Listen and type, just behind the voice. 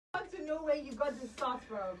to know where you got this sauce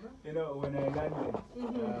from. You know, when I landed,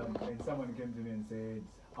 and someone came to me and said,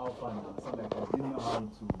 "How fun?" or something like that. I didn't know how to.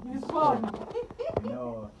 It's fun. You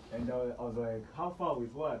know, and I was like, "How far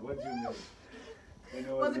with what? What do you mean?" And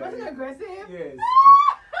it Was the like, person aggressive? Yes.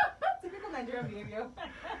 Typical Nigerian behavior.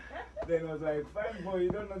 Then I was like, "Fireboy, you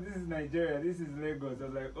don't know this is Nigeria. This is Lagos." I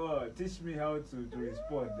was like, "Oh, teach me how to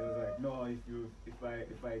respond." They was like, "No,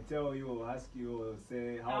 if I tell you or ask you or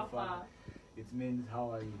say how far, it means how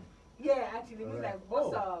are you." Yeah, actually, he's like,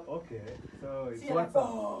 "What's up?" Okay, so it's so what's like, up.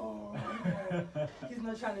 oh, he's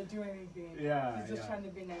not trying to do anything. Yeah, he's just trying to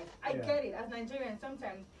be nice. I get it. As Nigerians,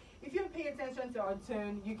 sometimes if you pay attention to our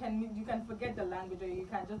tone, you can forget the language, or you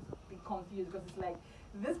can just be confused because it's like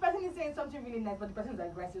this person is saying something really nice, but the person is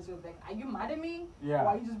aggressive. So it's like, are you mad at me? Yeah. Or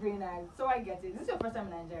are you just being nice? So I get it. This is your first time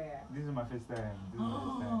in Nigeria. This is my first time.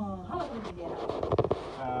 How long have you been here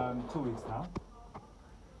now? 2 weeks now.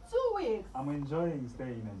 2 weeks. I'm enjoying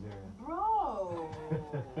staying in Nigeria. Bro.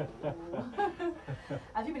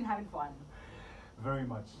 Have you been having fun? Very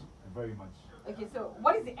much. Very much. Okay, so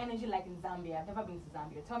what is the energy like in Zambia? I've never been to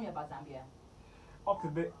Zambia. Tell me about Zambia. Okay,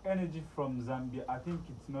 the energy from Zambia, I think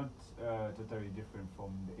it's not totally different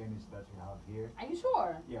from the energy that we have here. Are you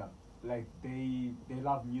sure? Yeah, like they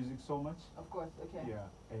love music so much. Of course, okay. Yeah,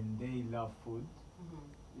 and they love food.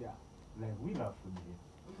 Yeah, like we love food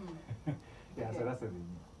here. Yeah, okay. So that's the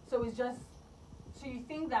thing. So it's just, so you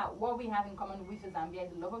think that what we have in common with Zambia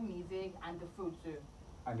is the love of music and the food too?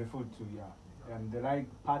 And the food too, yeah. And they like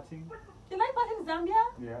partying. They like partying in Zambia?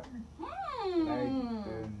 Yeah.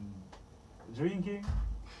 Like drinking.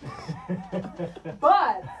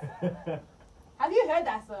 But have you heard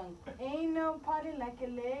that song? Ain't no party like a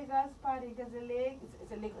Lagos party, cause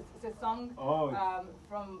it's a song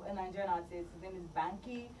from a Nigerian artist. His name is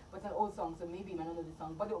Banky, but it's an old song, so maybe you might not know the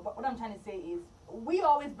song. But what I'm trying to say is, we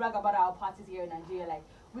always brag about our parties here in Nigeria. Like,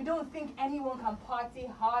 we don't think anyone can party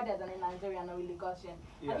harder than a Nigerian or a Lagosian.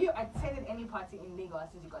 Yeah. Have you attended any party in Lagos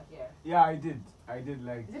since you got here? Yeah, I did.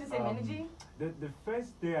 Like. Is it the same energy? The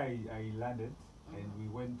first day I landed, and we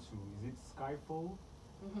went to, is it Skyfall?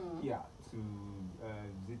 Yeah, to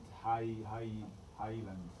is it Highland,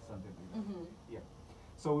 something like that. Yeah.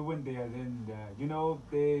 So we went there, then you know,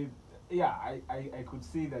 I could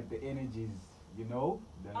see that the energy is, you know,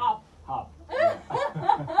 up. Yeah.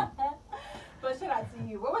 But shout out to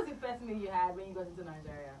you. What was the first meal you had when you got into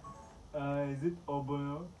Nigeria? Is it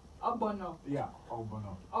Ogbono? Ogbono. Yeah,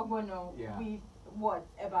 Ogbono. Ogbono. Yeah. With what?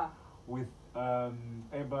 Eba? With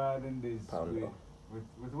Eba, then there's Poundo.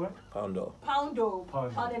 With what? Poundo.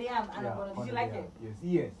 Pounded yam and ogbono. Did you like it?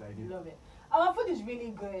 Yes, I did. Love it. Our food is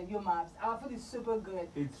really good, your maps. Our food is super good.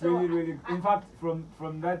 It's so really in fact,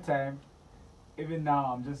 from that time, even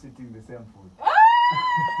now, I'm just eating the same food.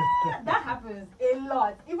 That happens a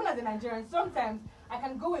lot. Even as a Nigerian, sometimes I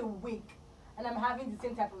can go a week and I'm having the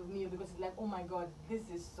same type of meal because it's like, oh my god, this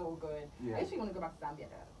is so good. Yeah. I actually want to go back to Zambia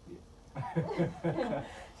though. Yeah.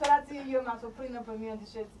 Shout out to you, Max, for putting up with me on the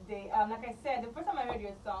show today. Like I said, the first time I heard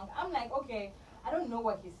your song, I'm like, okay, I don't know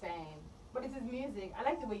what he's saying, but it's his music. I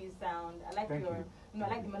like the way you sound. I like I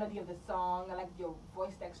like the melody of the song. I like your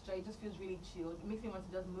voice texture. It just feels really chilled. It makes me want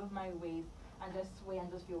to just move my waist and just sway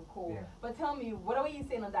and just feel cool. Yeah. But tell me, what are you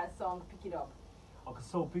saying on that song, Pick It Up? Okay,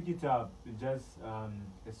 so Pick It Up is just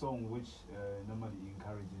a song which normally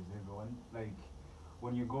encourages everyone. Like,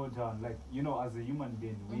 when you go down, like, you know, as a human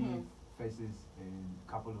being, we faces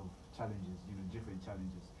a couple of challenges, you know, different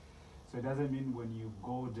challenges. So it doesn't mean when you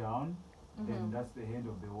go down, then that's the end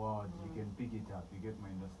of the world. You can pick it up. You get my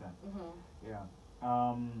understand? Yeah.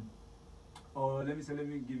 Or let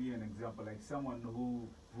me give you an example. Like someone who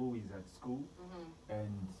is at school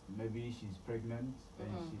and maybe she's pregnant and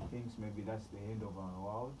she thinks maybe that's the end of her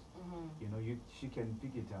world. You know, she can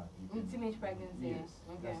pick it up. Teenage pregnancy. Yes,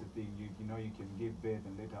 that's the thing. You know, you can give birth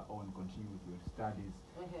and later on continue with your studies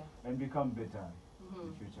and become better in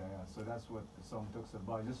the future. Yeah. So that's what the song talks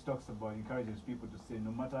about. It just talks about, encourages people to say,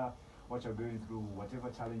 no matter what you're going through, whatever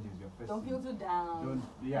challenges you're facing, don't feel too down.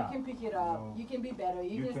 You can pick it up. You can be better.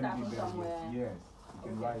 You can start from somewhere. Yes, you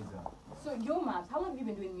can rise up. So, Yo Maps, how long have you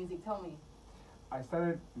been doing music? Tell me. I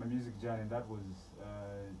started my music journey, that was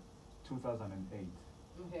 2008.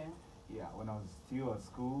 Okay. Yeah, when I was still at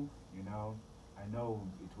school, you know, I know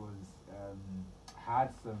it was,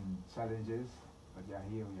 had some challenges, but yeah,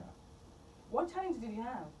 here we are. What challenges did you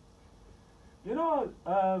have? You know,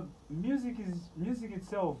 music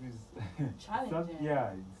itself is challenging.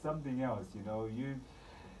 It's something else. You know,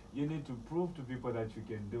 you need to prove to people that you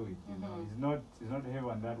can do it. You know, it's not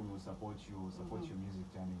everyone that will support you or support your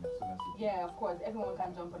music journey. So that's it. Yeah, of course, everyone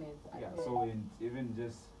can jump on it. Yeah. So even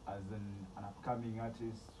just as an upcoming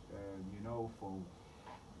artist, you know, for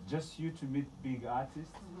just you to meet big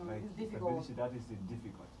artists, like it's difficult. established artists is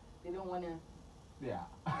difficult. They don't wanna. Yeah.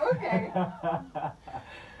 Okay.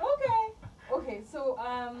 Okay. Okay. So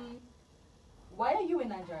why are you in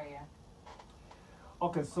Nigeria?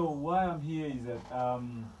 Okay, so why I'm here is that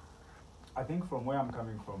I think from where I'm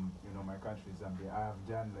coming from, you know, my country Zambia, I have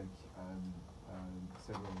done like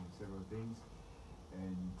several things,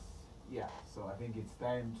 and yeah, so I think it's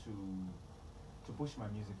time to push my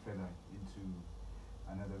music further into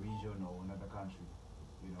another region or another country,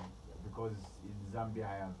 you know, because in Zambia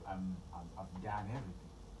I've done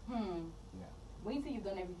everything. Yeah. When you say you've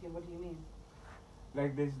done everything, what do you mean?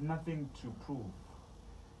 Like there's nothing to prove.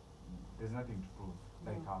 There's nothing to prove.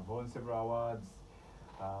 Like I've won several awards.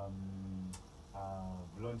 I've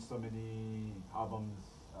launched so many albums.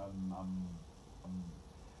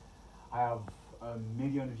 I have a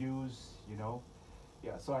million views. You know,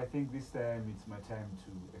 yeah. So I think this time it's my time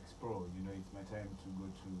to explore. You know, it's my time to go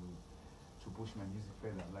to push my music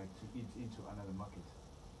further, like to eat into another market.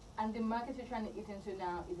 And the market you're trying to eat into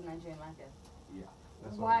now is the Nigerian market. Yeah.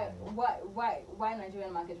 That's Why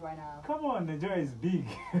Nigerian market right now? Come on, Nigeria is big.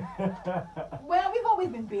 Well, we've always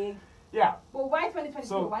been big. Yeah. But why 2022?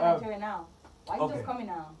 So, why Nigeria now? Why are you okay. just coming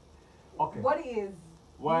now? Okay. What is?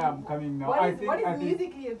 Why I'm coming now? What is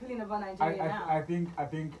musically appealing about Nigeria now? I think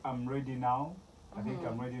I'm ready now. I think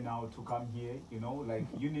I'm ready now to come here. You know, like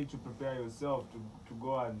you need to prepare yourself to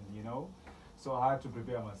go and you know. So I had to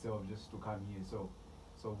prepare myself just to come here. So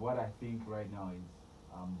what I think right now is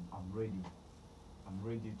I'm ready. I'm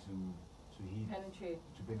ready to penetrate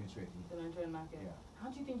the Nigerian market. Yeah. How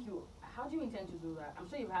do you intend to do that? I'm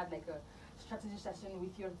sure you've had like a strategy session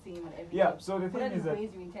with your team and everything. Yeah. So the what thing are is the that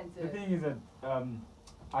ways you intend to? the thing is that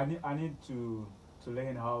I need to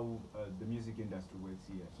learn how the music industry works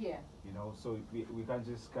here. Here. You know, so we can't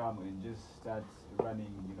just come and just start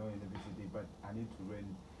running, you know, in the city, but I need to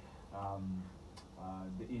learn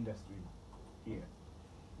the industry here.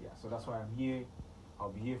 Yeah, so that's why I'm here. I'll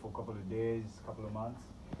be here for a couple of days, couple of months.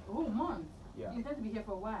 Oh, months? Yeah. You intend to be here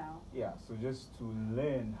for a while? Yeah, so just to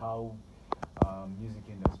learn how music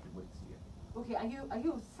industry works here. Okay, are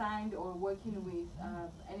you signed or working with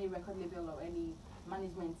any record label or any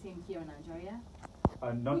management team here in Nigeria?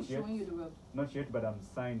 Not Who's yet. showing you the road? Not yet, but I'm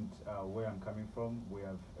signed where I'm coming from. We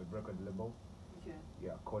have a record label. Okay.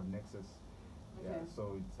 Yeah, called Nexus. Okay. Yeah,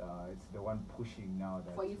 so it's the one pushing now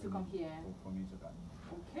that for you to come here. For me to come.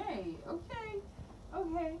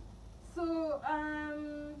 Okay. So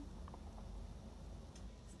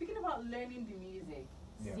speaking about learning the music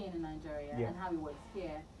scene in Nigeria and how it works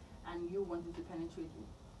here, and you wanting to penetrate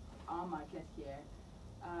our market here,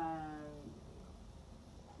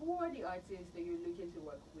 who are the artists that you're looking to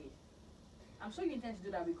work with? I'm sure you intend to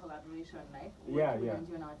do that with collaboration, right? With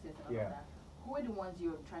Nigerian artists and all of that. Who are the ones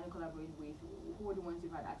you're trying to collaborate with? Who are the ones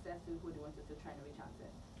you've had access to? Who are the ones you're still trying to reach out to?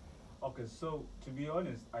 Okay, so to be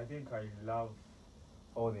honest, I think I love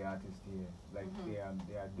all the artists here. Like they are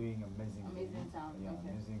doing amazing sound. Yeah,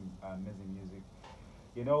 amazing music.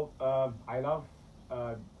 You know, I love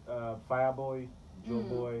Fireboy,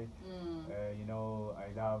 Joboy. You know,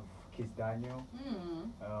 I love Kiss Daniel.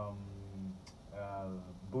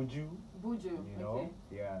 Buju. You know,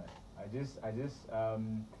 yeah.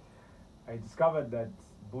 I discovered that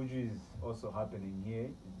Buju is also happening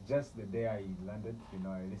here. Just the day I landed, you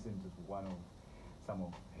know, I listened to some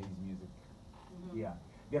of his music. Yeah,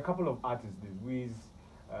 there are a couple of artists, the Wiz,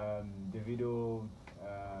 Davido,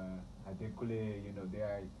 Adekule. You know, there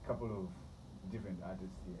are a couple of different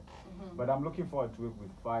artists here. But I'm looking forward to work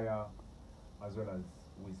with Fire, as well as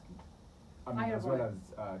Whiskey. As well as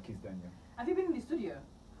Kiss Daniel. Have you been in the studio?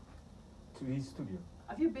 To his studio.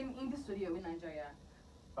 Have you been in the studio in Nigeria?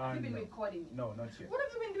 Have you been recording? No, not yet. What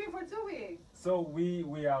have you been doing for 2 weeks? So we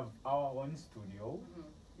have our own studio,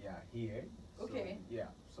 here. Okay. So, yeah,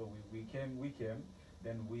 so we came,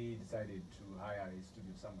 then we decided to hire a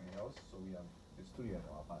studio somewhere else. So we have the studio at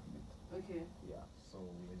our apartment. Okay. Yeah, so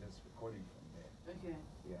we're just recording from there. Okay.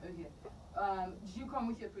 Yeah. Okay. Did you come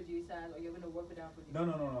with your producers, or you're going to work with our producers? No.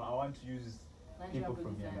 I want to use people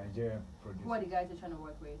from here, Nigerian producers. Who are the guys you're trying to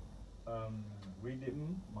work with?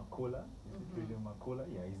 Rhythm Makola. Rhythm Makola.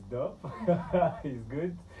 Yeah, he's dope. He's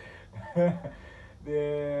good.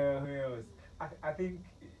 Who else? I think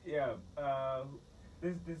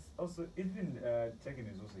there's also even Tekken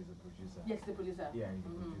is a producer. Yes, the producer. Yeah, he's a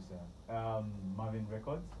producer. Marvin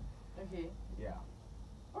Records. Okay. Yeah.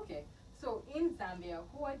 Okay. So in Zambia,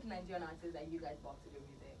 who are the Nigerian artists that you guys bought to do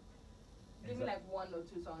music? Give me like 1 or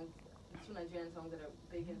 2 songs, 2 Nigerian songs that are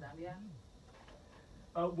big in Zambia.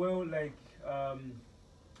 Well, like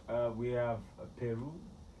we have Peru,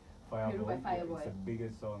 Fireboy. By Fireboy. It's the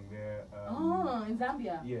biggest song there. In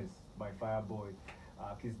Zambia. Yes, by Fireboy.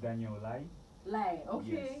 Kiss Daniel Lai. Lai,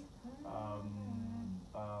 okay. Yes.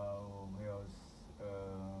 Who else?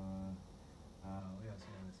 Who else?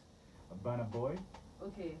 Banner Boy.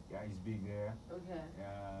 Okay. Yeah, he's big there. Okay.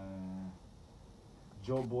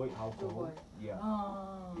 Joboy, how Joboy. cold? Yeah.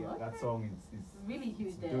 Yeah, Okay. that song is really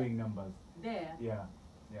huge there. doing numbers. There. Yeah,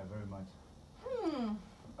 yeah, very much.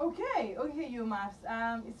 Okay, you Maps.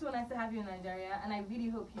 It's so nice to have you in Nigeria, and I really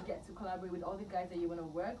hope you get to collaborate with all the guys that you want to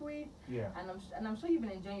work with. Yeah. And I'm sure you've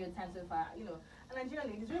been enjoying your time so far. You know, and Nigerian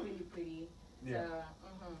ladies are really pretty. Yeah. So,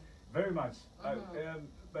 Very much.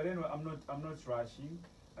 But anyway, I'm not rushing.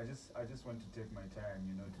 I just want to take my time,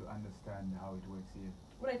 you know, to understand how it works here.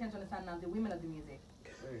 What are you trying to understand now? The women of the music.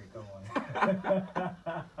 Hey, come on.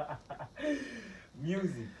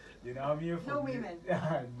 Music. You know, I'm here for no women.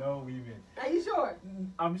 No women. Are you sure?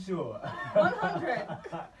 I'm sure. 100.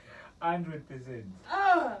 100%.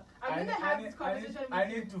 Oh, I'm gonna have this conversation with you. I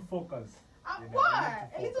need to focus. Why?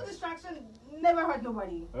 A little distraction never hurt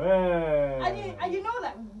nobody. Hey. And you know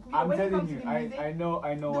that I'm when it telling comes you, to the music, I know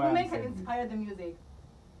the why women I'm can saying inspire the music.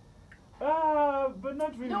 But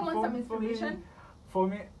not really. You don't want some inspiration? For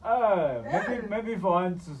me, maybe for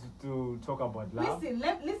one to talk about love.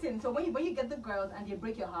 Listen. So when you get the girls and they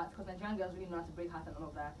break your heart, because Nigerian girls really know how to break hearts and all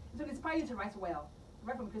of that, it will inspire you to write well,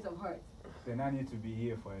 right from a place of hurt. Then I need to be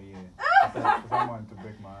here for a year for someone to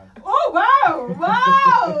break my heart. Oh wow!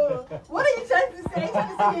 What are you trying to say? You're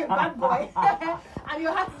trying to say you're a bad boy, and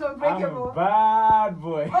your heart is unbreakable. I'm a bad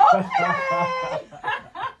boy. Okay.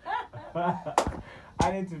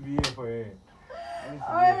 I need to be here for a year.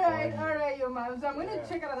 Alright, Yo Maps. So I'm going to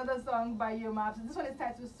check out another song by Yo Maps. This one is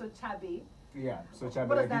titled So Chabi. Yeah, So Chabi.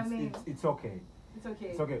 What does that mean? It's okay. It's okay.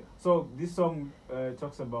 It's okay. So this song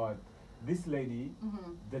talks about this lady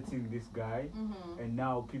dating this guy, and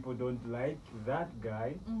now people don't like that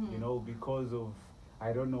guy, you know, because of,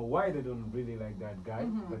 I don't know why they don't really like that guy,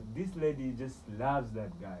 but this lady just loves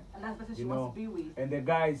that guy. And that's the person she wants to be with. And the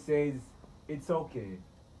guy says, it's okay.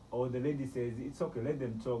 Or the lady says, it's okay, let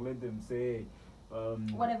them talk, let them say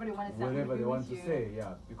whatever they want to say. Whatever they want to say,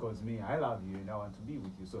 yeah. Because me, I love you and I want to be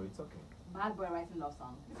with you, so it's okay. Bad boy writing love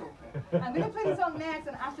songs. It's okay. I'm going to play the song next,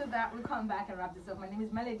 and after that, we'll come back and wrap this up. My name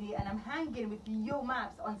is Melody, and I'm hanging with Yo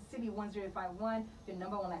Maps on City 1051, your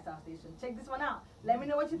 #1 lifestyle station. Check this one out. Let me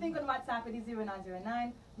know what you think on WhatsApp. It is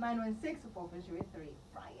 0909 916 4403.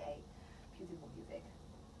 Friday. Beautiful music.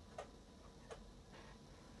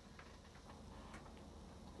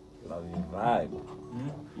 Love your vibe.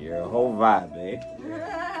 You're a whole vibe, eh?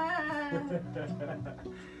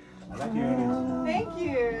 I like your energy. Thank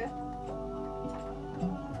you.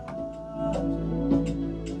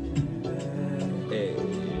 Hey.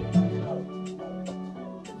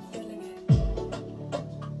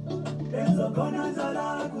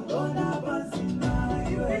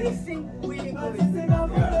 You really sing really good.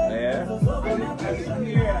 Yeah.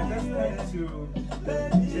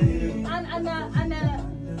 And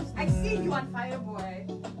I see you on Fireboy.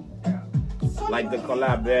 Like the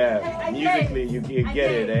collab there. Musically, you can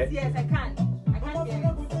get it, eh? Yes, I can get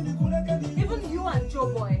it. Even you and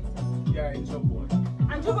Joboy. Yeah, it's Joboy.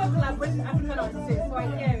 And Joboy collaborates with African artists, so I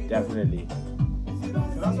hear it. Definitely. So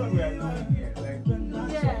that's what we are doing here. Like,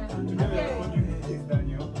 yeah, together with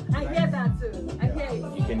Daniel. I hear that too. I hear it.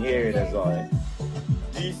 You can hear it as well, eh?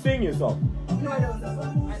 Do you sing yourself? No, I don't.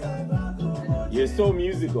 You're so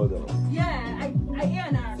musical, though. Yeah, I hear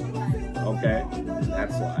an African. Okay,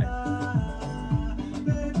 that's why.